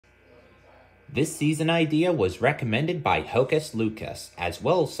This season idea was recommended by Hocus Lucas, as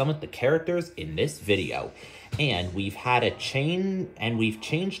well as some of the characters in this video. And we've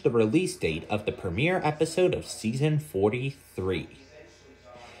changed the release date of the premiere episode of season 43.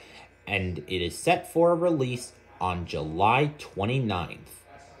 And it is set for a release on July 29th.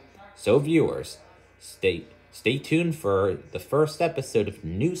 So viewers, stay tuned for the first episode of the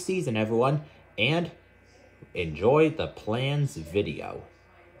new season, everyone, and enjoy the plans video.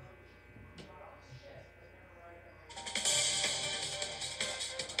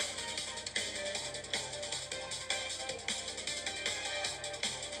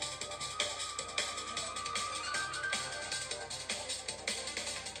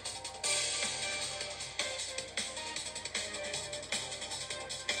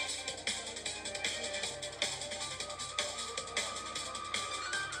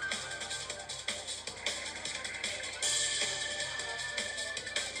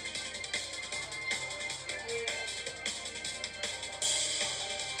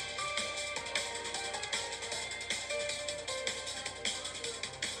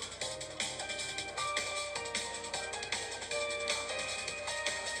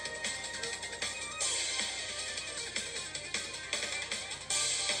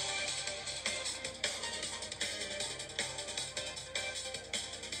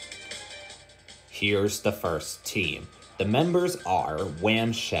 Here's the first team. The members are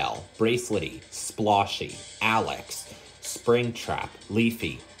Whamshell, Bracelety, Sploshy, Alex, Springtrap,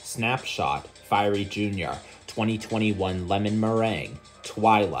 Leafy, Snapshot, Fiery Jr., 2021 Lemon Meringue,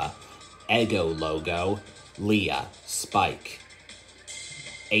 Twyla, Ego Logo, Leah, Spike,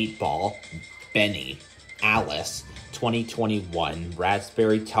 8-Ball, Benny, Alice, 2021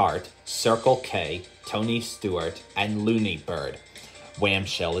 Raspberry Tart, Circle K, Tony Stewart, and Looney Bird.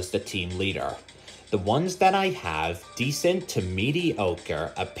 Whamshell is the team leader. The ones that I have decent to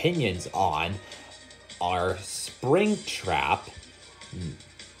mediocre opinions on are Springtrap,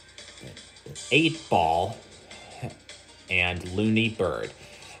 8-Ball, and Looney Bird.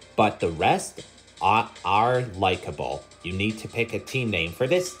 But the rest are likable. You need to pick a team name for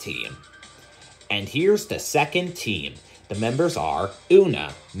this team. And here's the second team. The members are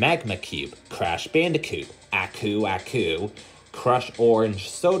Una, Magma Cube, Crash Bandicoot, Aku, Crush Orange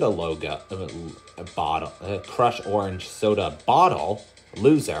Soda Crush Orange Soda Bottle,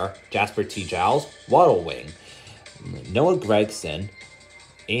 Loser, Jasper T. Giles, Waddle Wing, Noah Gregson,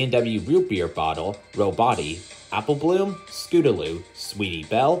 A&W Root Beer Bottle, Roboti, Apple Bloom, Scootaloo, Sweetie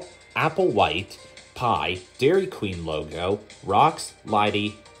Belle, Apple White, Pie, Dairy Queen Logo, Rox,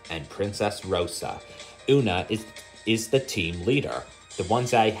 Lighty, and Princess Rosa. Una is the team leader. The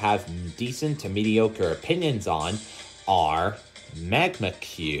ones I have decent to mediocre opinions on are Magma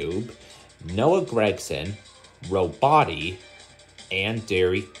Cube, Noah Gregson, Roboti, and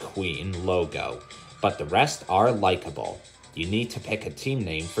Dairy Queen Logo. But the rest are likable. You need to pick a team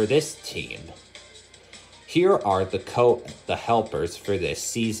name for this team. Here are the helpers for this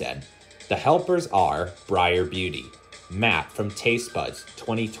season. The helpers are Briar Beauty, Matt from Taste Buds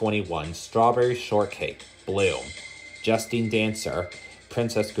 2021 Strawberry Shortcake, Bloom, Justine Dancer,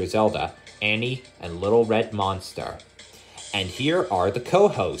 Princess Griselda, Annie, and Little Red Monster. And here are the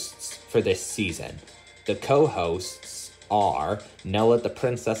co-hosts for this season. The co-hosts are Nella the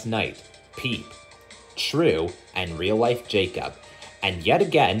Princess Knight, Peep, True, and Real Life Jacob. And yet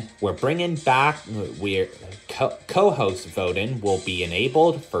again, we're bringing back, co-host voting will be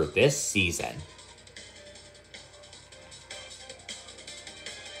enabled for this season.